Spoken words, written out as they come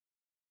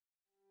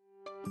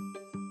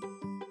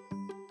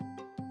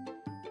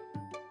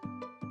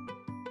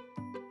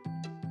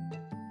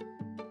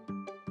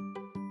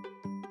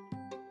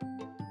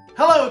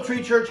Hello,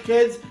 Tree Church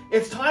kids.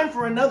 It's time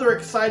for another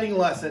exciting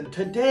lesson.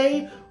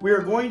 Today, we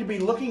are going to be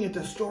looking at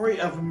the story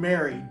of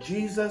Mary,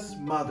 Jesus'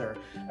 mother.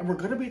 And we're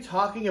going to be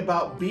talking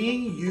about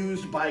being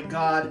used by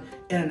God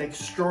in an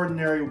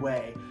extraordinary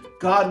way.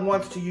 God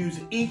wants to use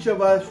each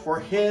of us for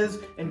His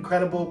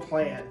incredible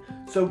plan.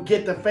 So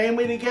get the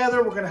family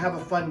together. We're going to have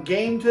a fun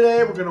game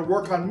today. We're going to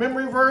work on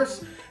memory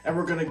verse, and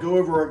we're going to go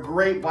over a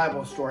great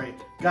Bible story.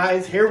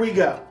 Guys, here we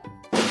go.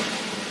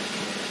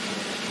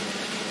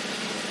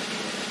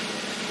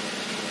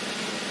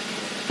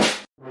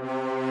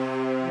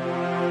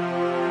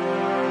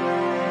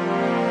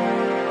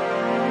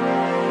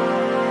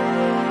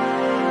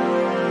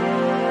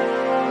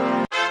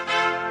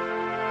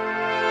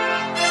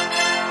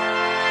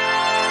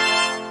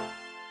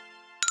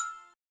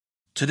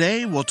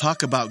 Today, we'll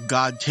talk about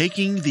God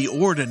taking the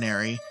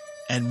ordinary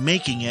and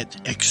making it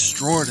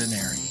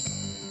extraordinary.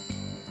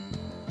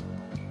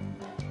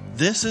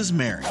 This is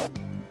Mary.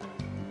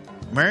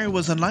 Mary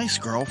was a nice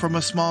girl from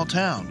a small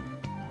town.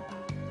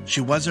 She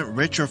wasn't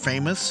rich or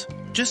famous,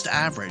 just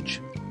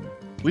average.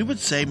 We would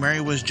say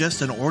Mary was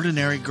just an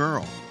ordinary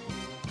girl.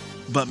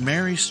 But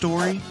Mary's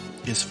story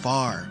is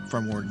far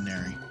from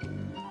ordinary.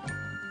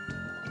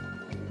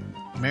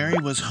 Mary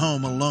was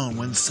home alone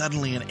when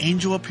suddenly an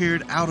angel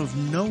appeared out of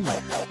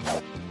nowhere.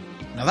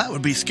 Now that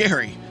would be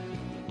scary.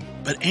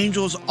 But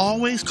angels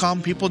always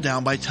calm people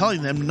down by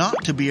telling them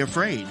not to be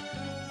afraid,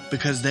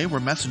 because they were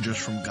messengers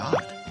from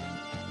God.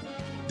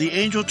 The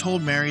angel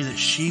told Mary that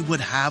she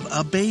would have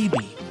a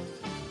baby.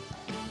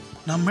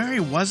 Now Mary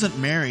wasn't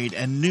married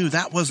and knew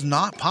that was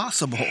not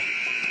possible.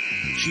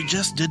 She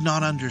just did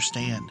not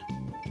understand.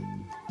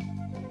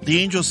 The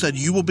angel said,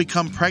 "You will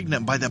become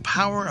pregnant by the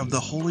power of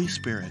the Holy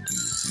Spirit.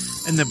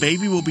 And the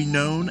baby will be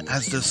known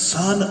as the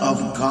Son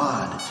of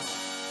God.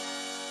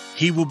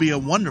 He will be a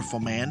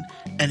wonderful man,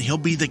 and he'll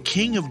be the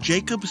king of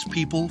Jacob's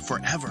people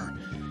forever.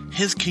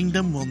 His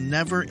kingdom will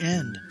never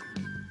end."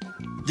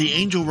 The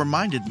angel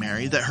reminded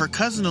Mary that her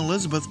cousin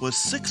Elizabeth was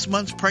 6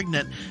 months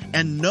pregnant,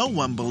 and no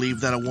one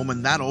believed that a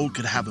woman that old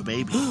could have a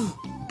baby.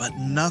 But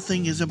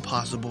nothing is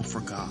impossible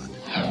for God.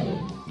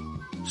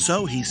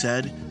 So he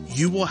said,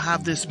 "You will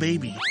have this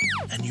baby,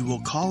 and you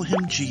will call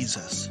him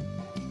Jesus."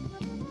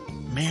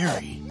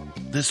 Mary,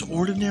 this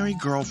ordinary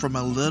girl from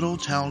a little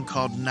town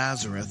called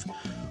Nazareth,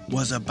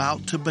 was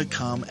about to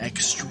become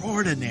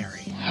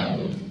extraordinary.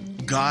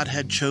 God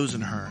had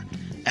chosen her,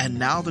 and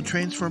now the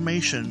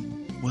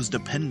transformation was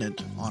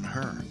dependent on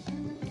her.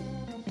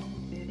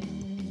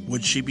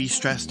 Would she be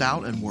stressed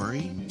out and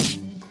worry?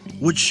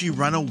 Would she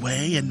run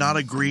away and not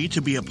agree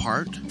to be a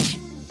part?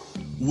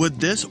 Would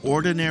this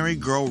ordinary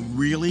girl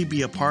really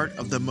be a part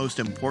of the most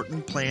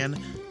important plan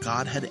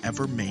God had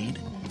ever made?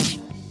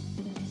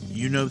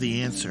 You know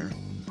the answer.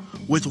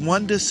 With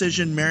one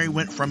decision, Mary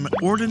went from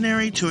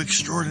ordinary to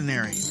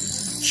extraordinary.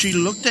 She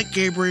looked at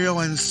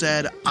Gabriel and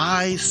said,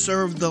 "I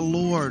serve the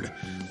Lord.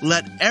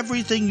 Let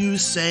everything you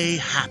say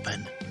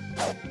happen."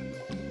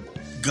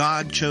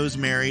 God chose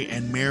Mary,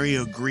 and Mary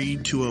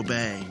agreed to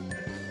obey.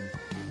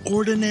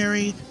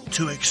 Ordinary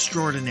to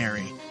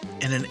extraordinary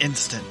in an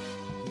instant.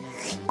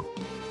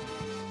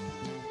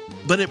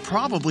 But it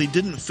probably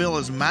didn't feel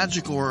as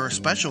magical or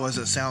special as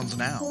it sounds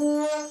now.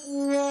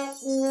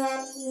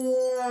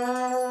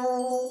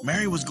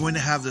 Mary was going to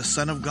have the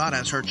Son of God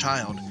as her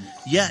child,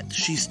 yet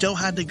she still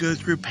had to go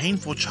through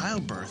painful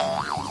childbirth.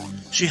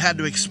 She had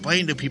to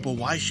explain to people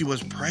why she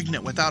was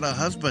pregnant without a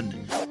husband,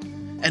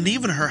 and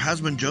even her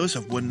husband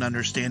Joseph wouldn't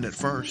understand at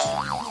first.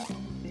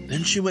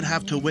 Then she would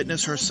have to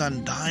witness her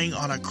son dying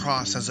on a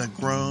cross as a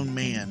grown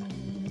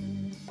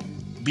man.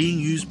 Being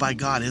used by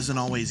God isn't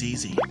always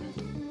easy,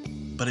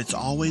 but it's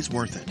always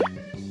worth it.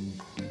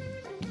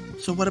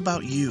 So what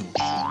about you?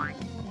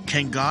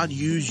 Can God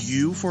use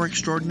you for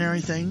extraordinary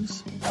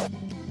things?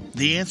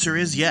 The answer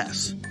is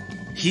yes.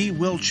 He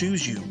will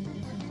choose you,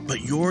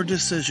 but your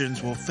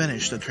decisions will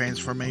finish the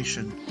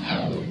transformation.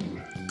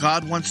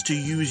 God wants to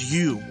use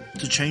you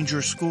to change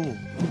your school,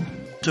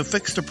 to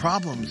fix the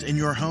problems in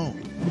your home,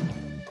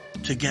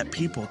 to get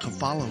people to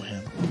follow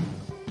Him.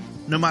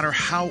 No matter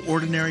how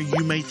ordinary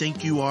you may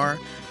think you are,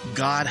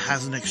 God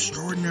has an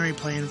extraordinary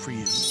plan for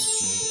you.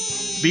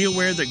 Be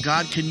aware that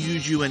God can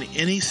use you in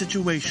any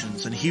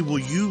situations, and He will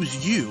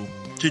use you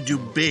to do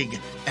big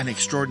and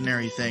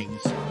extraordinary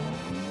things.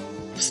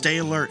 Stay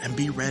alert and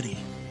be ready.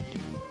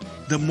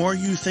 The more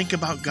you think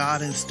about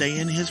God and stay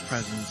in His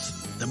presence,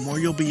 the more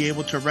you'll be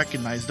able to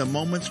recognize the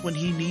moments when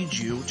He needs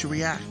you to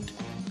react.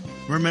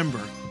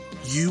 Remember,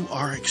 you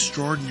are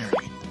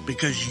extraordinary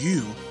because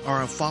you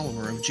are a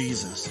follower of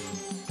Jesus.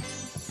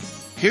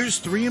 Here's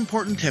 3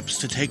 important tips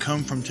to take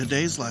home from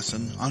today's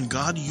lesson on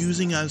God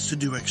using us to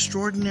do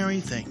extraordinary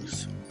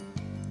things.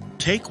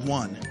 Take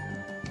 1.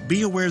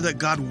 Be aware that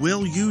God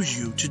will use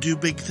you to do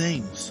big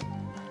things.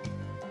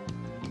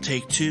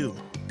 Take 2.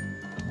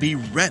 Be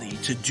ready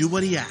to do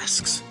what He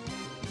asks.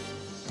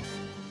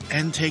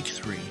 And take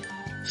 3.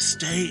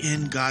 Stay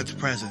in God's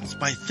presence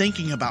by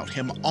thinking about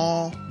Him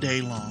all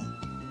day long.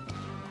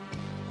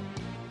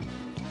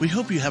 We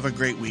hope you have a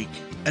great week,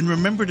 and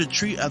remember to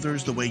treat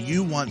others the way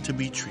you want to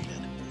be treated.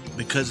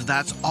 because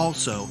that's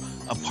also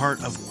a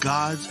part of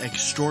God's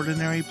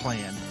extraordinary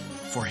plan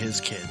for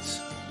his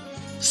kids.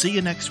 See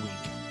you next week.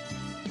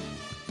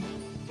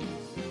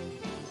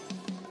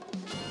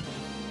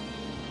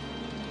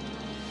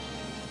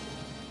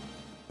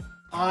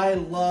 I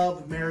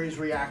love Mary's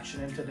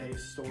reaction in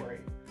today's story.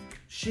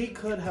 She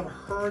could have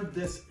heard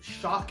this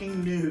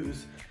shocking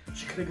news.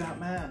 She could have got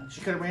mad.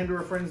 She could have ran to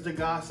her friends to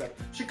gossip.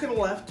 She could have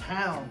left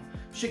town.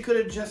 She could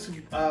have just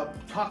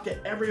talked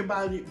to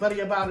everybody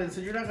about it and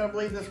said, "You're not going to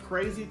believe this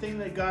crazy thing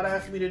that God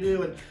asked me to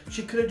do." And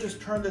she could have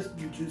just turned this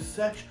into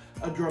such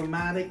a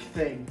dramatic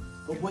thing.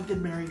 But what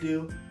did Mary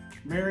do?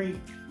 Mary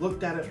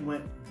looked at it and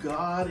went,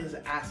 God is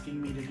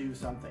asking me to do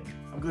something.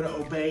 I'm going to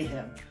obey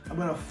him. I'm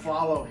going to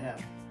follow him.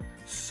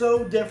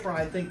 So different,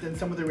 I think, than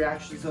some of the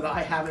reactions that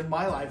I have in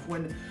my life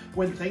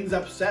when things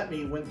upset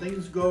me, when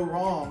things go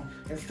wrong.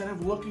 Instead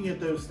of looking at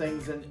those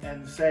things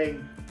and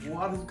saying,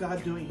 what is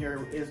God doing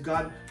here? Is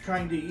God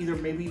trying to either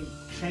maybe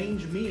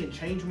change me and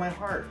change my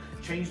heart,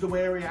 change the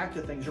way I react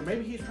to things, or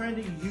maybe he's trying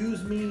to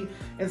use me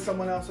in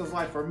someone else's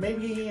life, or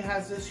maybe he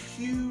has this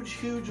huge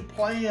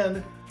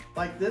plan,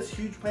 like this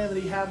huge plan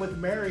that he had with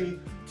Mary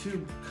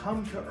to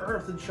come to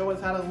earth and show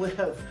us how to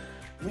live.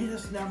 We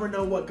just never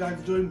know what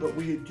God's doing, but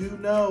we do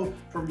know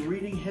from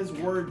reading his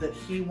word that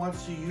he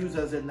wants to use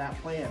us in that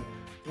plan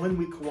when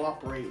we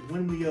cooperate,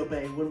 when we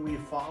obey, when we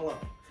follow.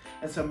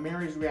 And so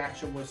Mary's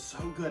reaction was so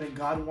good, and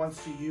God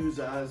wants to use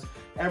us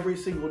every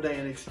single day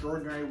in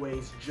extraordinary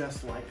ways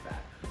just like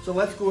that. So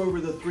let's go over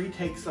the 3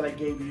 takes that I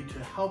gave you to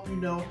help you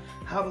know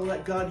how to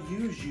let God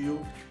use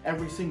you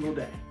every single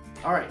day.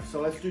 All right, so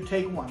let's do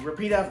take 1.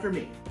 Repeat after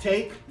me.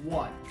 Take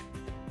 1.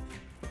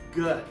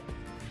 Good.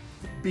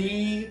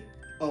 Be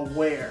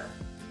aware.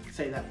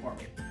 Say that for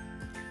me.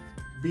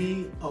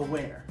 Be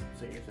aware.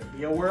 So you say,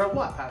 be aware of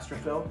what, Pastor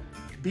Phil?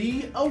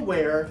 Be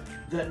aware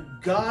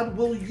that God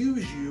will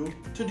use you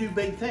to do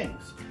big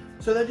things.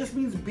 So that just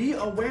means be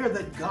aware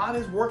that God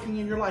is working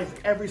in your life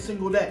every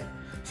single day.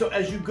 So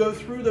as you go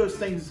through those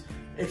things,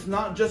 it's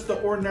not just the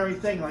ordinary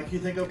thing. Like you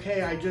think,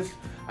 okay, I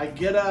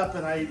get up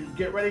and I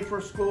get ready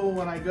for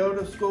school and I go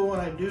to school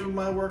and I do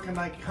my work and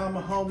I come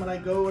home and I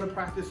go to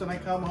practice and I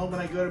come home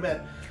and I go to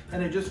bed.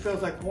 And it just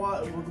feels like,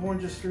 what? We're going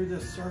just through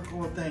this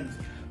circle of things.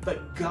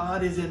 But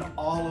God is in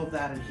all of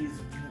that, and he's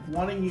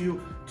wanting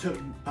you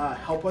to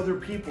help other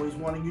people. He's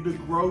wanting you to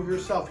grow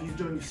yourself. He's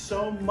doing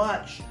so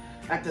much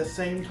at the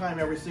same time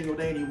every single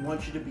day, and he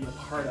wants you to be a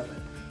part of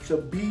it. So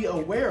be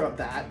aware of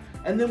that.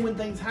 And then when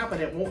things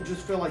happen, it won't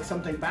just feel like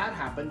something bad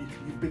happened.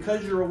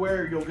 Because you're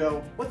aware, you'll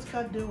go, what's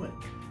God doing?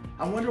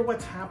 I wonder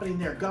what's happening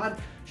there. God,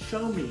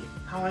 show me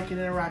how I can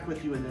interact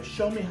with you in this.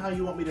 Show me how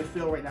you want me to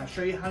feel right now.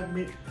 Show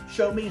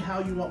me how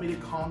you want me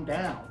to calm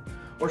down.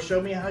 Or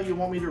show me how you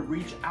want me to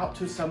reach out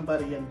to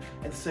somebody and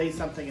say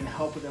something and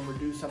help them or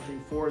do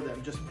something for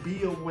them. Just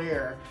be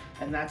aware,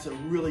 and that's a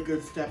really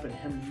good step in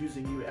him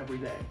using you every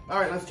day. All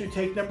right, let's do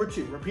take number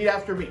 2. Repeat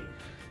after me.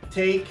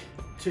 Take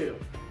 2.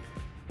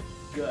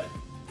 Good.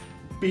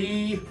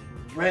 Be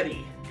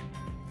ready.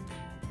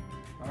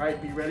 All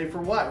right, be ready for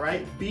what,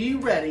 right? Be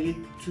ready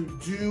to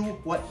do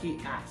what he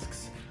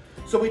asks.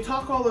 So we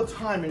talk all the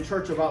time in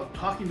church about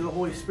talking to the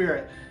Holy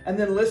Spirit and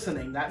then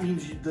listening. That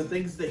means the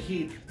things that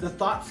the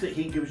thoughts that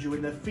he gives you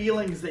and the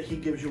feelings that he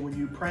gives you when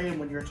you pray and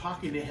when you're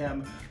talking to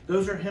him,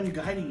 those are him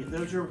guiding you.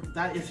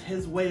 That is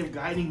his way of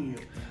guiding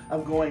you.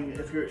 Of going,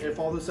 if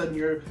all of a sudden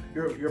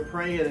you're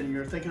praying and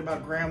you're thinking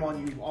about grandma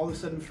and you all of a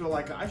sudden feel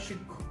like I should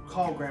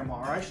call grandma,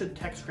 or I should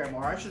text grandma,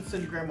 or I should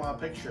send grandma a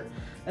picture,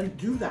 and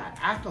do that.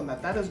 Act on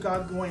that. That is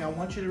God going, I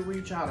want you to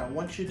reach out. I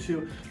want you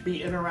to be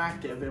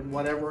interactive in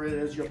whatever it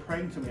is you're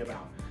praying to me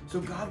about. So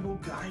God will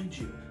guide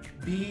you.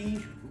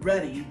 Be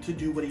ready to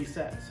do what he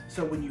says.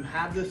 So when you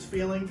have this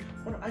feeling,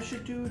 well, I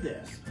should do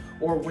this,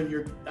 or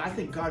I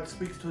think God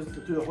speaks to us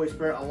through the Holy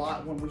Spirit a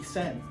lot when we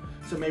sin.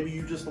 So maybe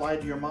you just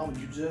lied to your mom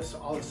and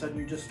all of a sudden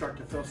you just start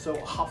to feel so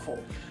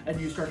awful, and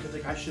you start to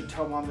think, I should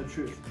tell mom the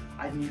truth.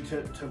 I need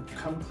to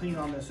come clean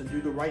on this and do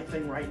the right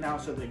thing right now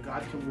so that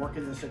God can work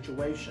in this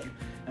situation.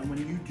 And when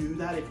you do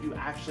that, if you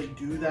actually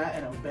do that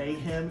and obey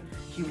him,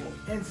 he will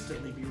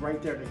instantly be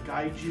right there to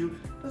guide you.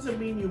 Doesn't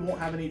mean you won't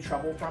have any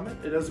trouble from it.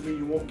 It doesn't mean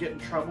you won't get in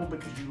trouble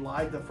because you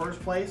lied in the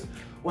first place.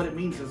 What it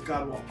means is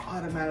God will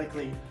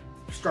automatically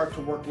start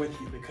to work with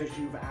you because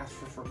you've asked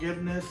for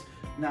forgiveness.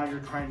 Now you're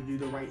trying to do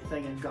the right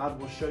thing, and God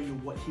will show you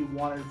what he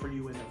wanted for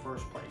you in the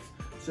first place.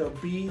 So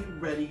be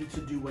ready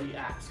to do what he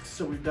asks.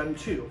 So we've done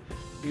 2.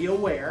 Be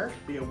aware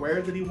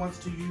that he wants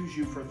to use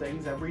you for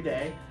things every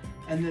day,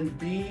 and then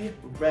be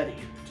ready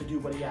to do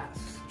what he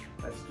asks.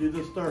 Let's do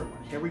this 3rd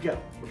one. Here we go.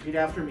 Repeat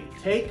after me.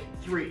 Take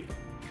 3.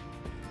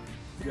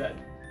 Good.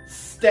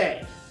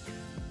 Stay.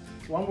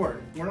 It's one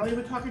word. We're not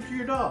even talking to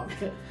your dog.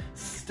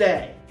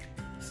 Stay.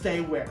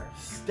 Stay where?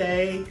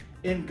 Stay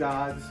in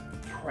God's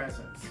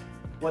presence.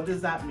 What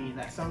does that mean?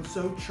 That sounds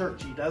so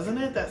churchy, doesn't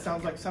it? That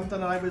sounds like something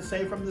that I would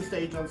say from the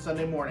stage on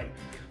Sunday morning.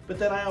 But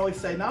then I always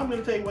say, now I'm going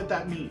to tell you what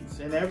that means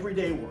in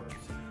everyday words.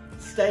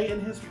 Stay in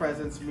his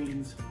presence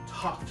means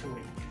talk to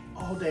him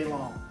all day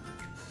long.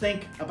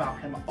 Think about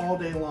him all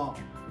day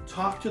long.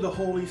 Talk to the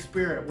Holy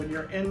Spirit when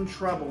you're in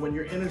trouble, when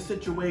you're in a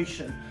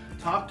situation.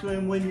 Talk to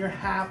Him when you're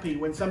happy,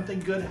 when something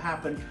good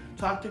happened.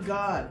 Talk to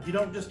God. You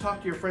don't just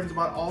talk to your friends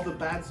about all the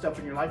bad stuff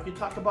in your life. You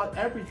talk about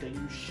everything.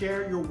 You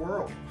share your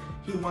world.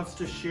 He wants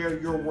to share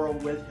your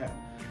world with Him.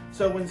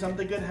 So when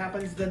something good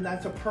happens, then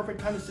that's a perfect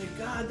time to say,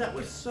 God, that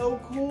was so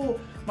cool.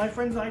 My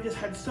friends and I just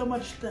had so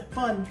much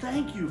fun.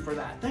 Thank you for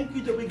that. Thank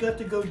you that we got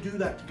to go do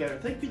that together.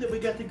 Thank you that we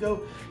got to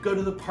go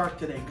to the park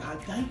today.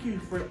 God, thank you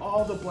for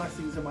all the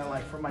blessings in my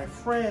life, for my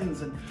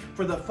friends, and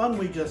for the fun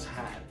we just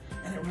had.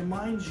 And it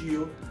reminds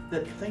you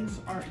that things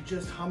aren't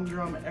just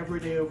humdrum every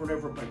day over and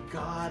over, but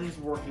God is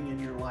working in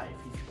your life.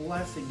 He's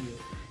blessing you.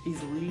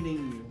 He's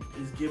leading you.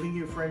 He's giving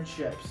you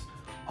friendships.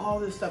 All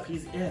this stuff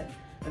He's in.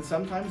 And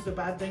sometimes the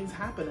bad things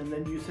happen, and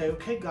then you say,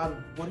 okay,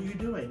 God, what are you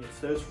doing? It's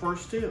those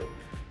first two.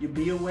 You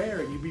be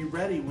aware and you be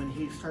ready when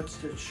He starts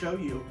to show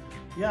you,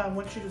 yeah, I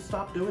want you to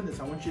stop doing this.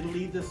 I want you to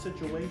leave this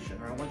situation,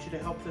 or I want you to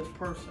help this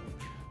person.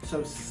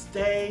 So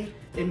stay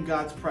in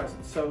God's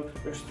presence. So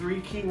there's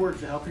 3 key words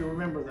to help you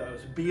remember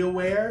those. Be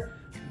aware,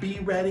 be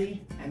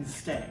ready, and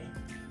stay.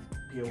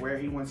 Be aware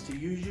He wants to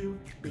use you.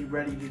 Be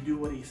ready to do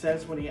what He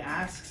says when He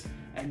asks,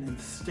 and then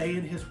stay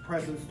in His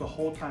presence the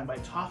whole time by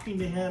talking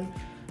to Him,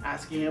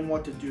 asking Him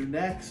what to do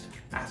next,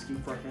 asking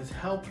for His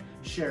help,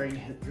 sharing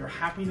your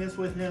happiness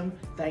with Him,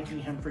 thanking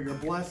Him for your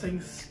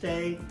blessings.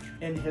 Stay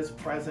in His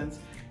presence.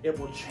 It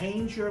will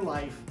change your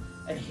life,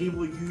 and He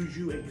will use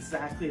you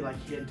exactly like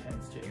He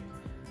intends to.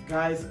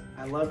 Guys,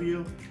 I love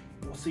you.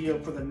 We'll see you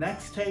for the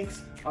next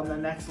takes on the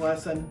next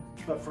lesson.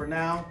 But for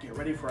now, get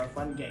ready for a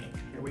fun game.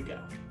 Here we go.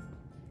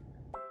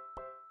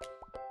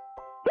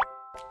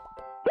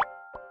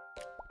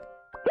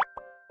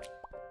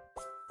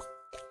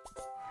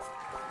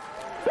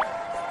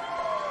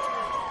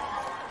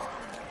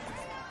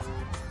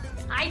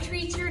 Hi,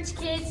 Tree Church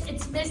kids.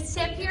 It's Miss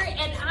Tip here,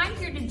 and I'm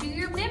here to do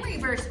your memory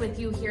verse with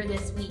you here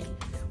this week.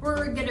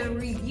 We're going to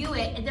review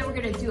it, and then we're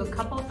going to do a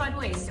couple of fun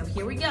ways. So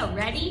here we go.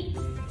 Ready?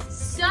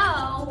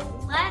 So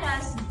let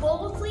us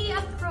boldly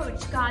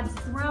approach God's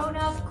throne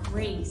of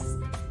grace.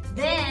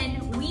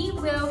 Then we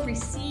will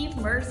receive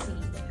mercy.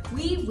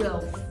 We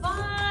will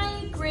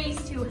find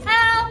grace to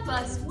help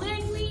us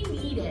when we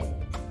need it.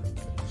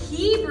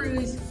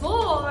 Hebrews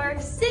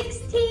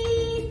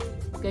 4:16.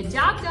 Good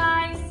job,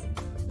 guys.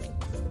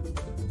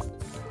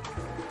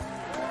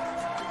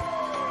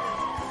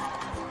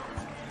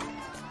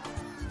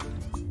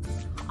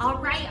 All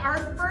right,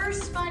 our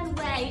first fun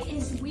way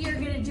is we are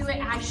gonna do it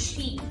as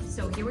sheep.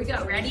 So here we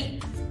go, ready?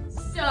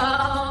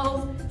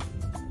 So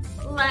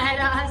let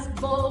us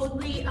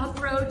boldly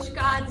approach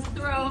God's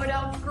throne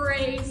of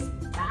grace.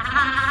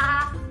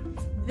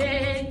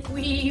 Then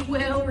we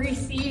will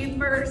receive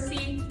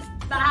mercy.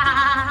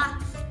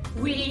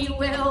 We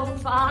will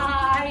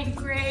find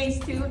grace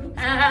to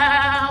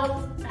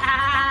help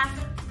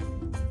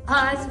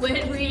us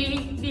when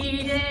we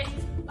need it.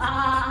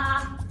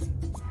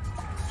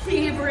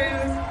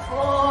 Hebrews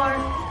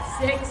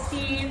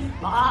 4:16.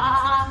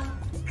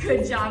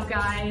 Good job,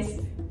 guys.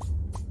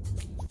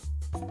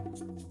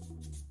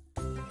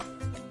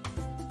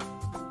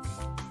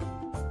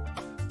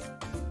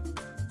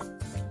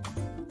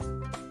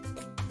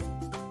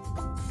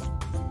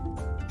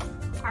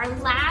 Our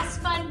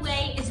last fun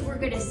way is we're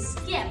going to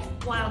skip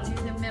while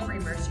doing the memory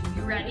verse. Are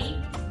you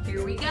ready?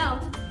 Here we go.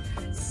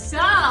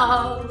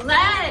 So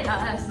let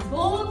us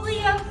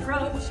boldly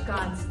approach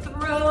God's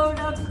throne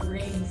of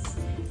grace.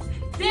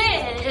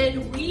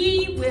 Then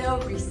we will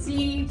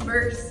receive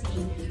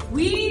mercy.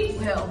 We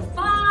will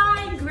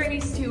find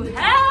grace to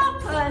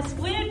help us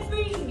when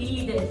we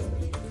need it.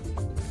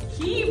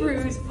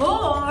 Hebrews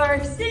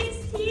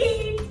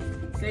 4:16.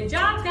 Good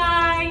job,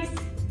 guys.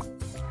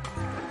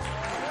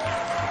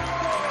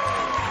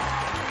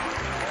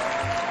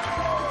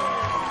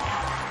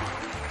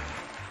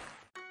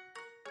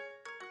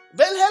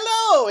 Well,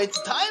 hello!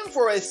 It's time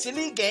for a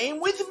silly game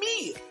with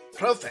me,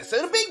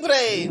 Professor Big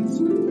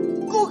Brains.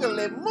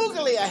 Googly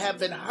moogly, I have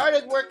been hard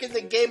at work in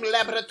the game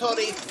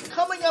laboratory,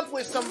 coming up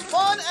with some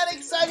fun and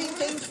exciting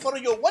things for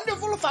your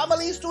wonderful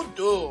families to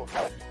do.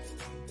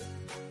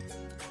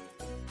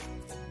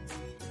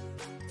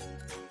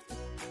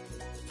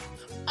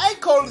 I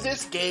call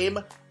this game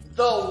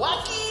the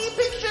Wacky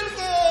Picture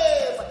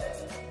Game.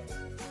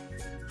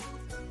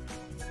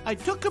 I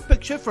took a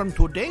picture from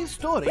today's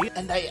story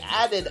and I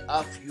added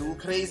a few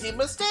crazy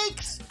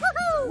mistakes.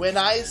 When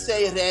I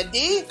say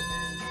ready,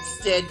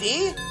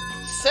 steady,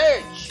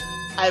 search,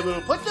 I will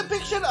put the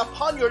picture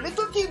upon your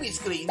little TV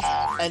screen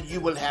and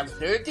you will have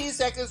 30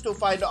 seconds to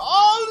find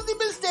all the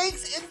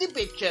mistakes in the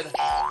picture.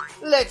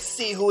 Let's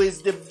see who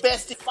is the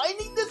best at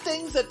finding the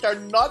things that are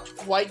not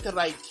quite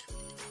right.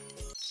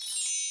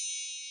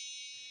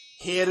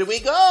 Here we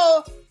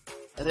go.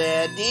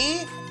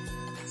 Ready,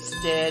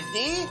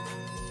 steady,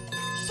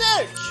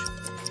 search.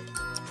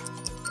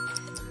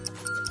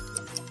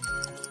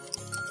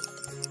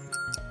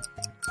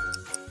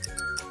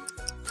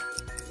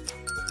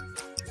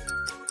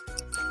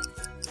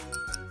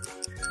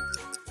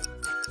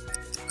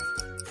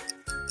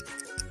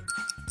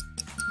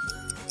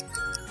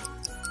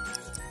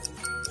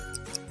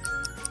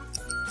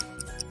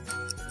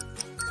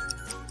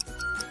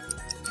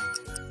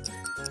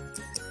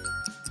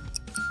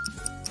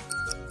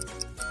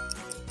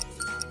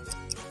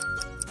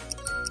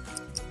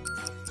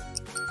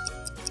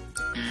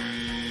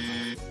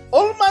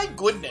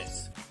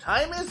 goodness.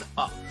 Time is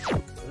up.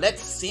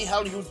 Let's see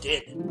how you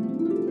did.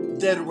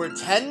 There were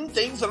 10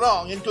 things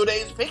wrong in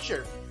today's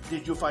picture.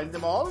 Did you find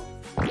them all?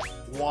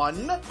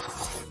 1,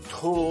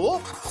 2,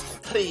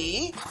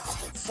 3,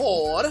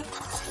 4,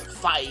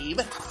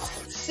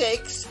 5,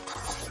 6,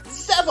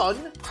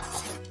 7,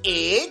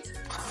 8,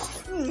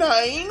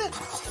 9,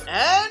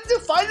 and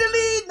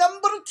finally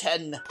number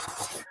 10.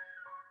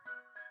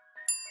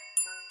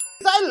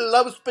 I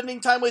love spending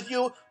time with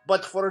you,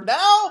 but for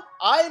now,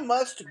 I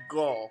must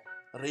go.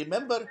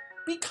 Remember,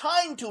 be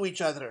kind to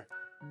each other.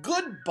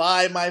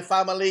 Goodbye, my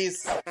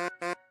families.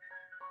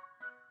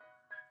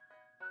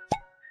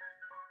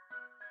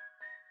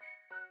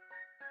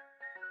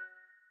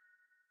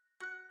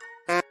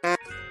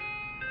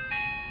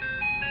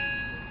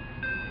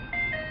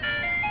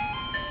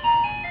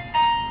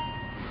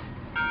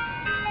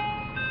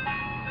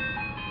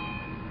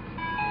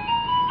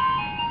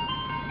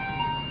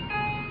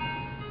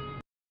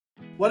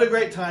 What a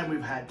great time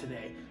we've had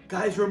today.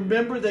 Guys,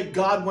 remember that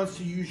God wants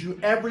to use you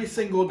every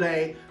single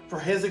day for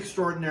His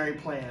extraordinary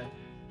plan.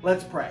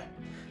 Let's pray.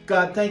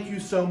 God, thank you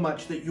so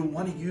much that you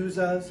want to use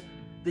us,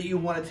 that you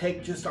want to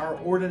take just our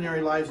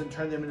ordinary lives and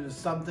turn them into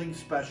something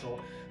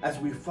special as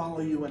we follow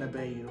you and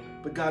obey you.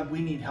 But God, we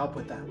need help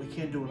with that. We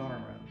can't do it on our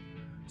own.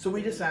 So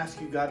we just ask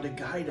you, God, to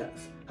guide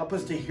us. Help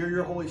us to hear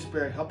your Holy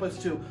Spirit. Help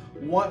us to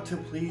want to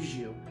please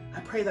you. I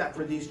pray that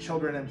for these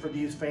children and for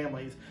these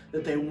families,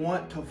 that they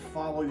want to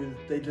follow you,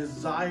 that they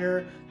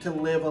desire to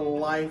live a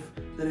life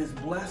that is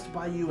blessed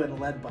by you and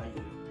led by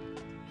you.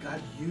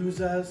 God, use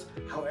us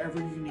however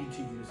you need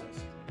to use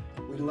us.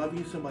 We love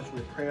you so much.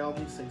 We pray all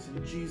these things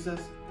in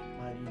Jesus'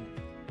 mighty name.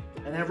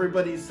 And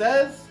everybody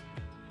says,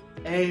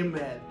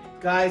 amen.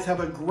 Guys, have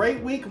a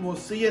great week, and we'll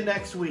see you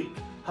next week.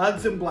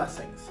 Hugs and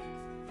blessings.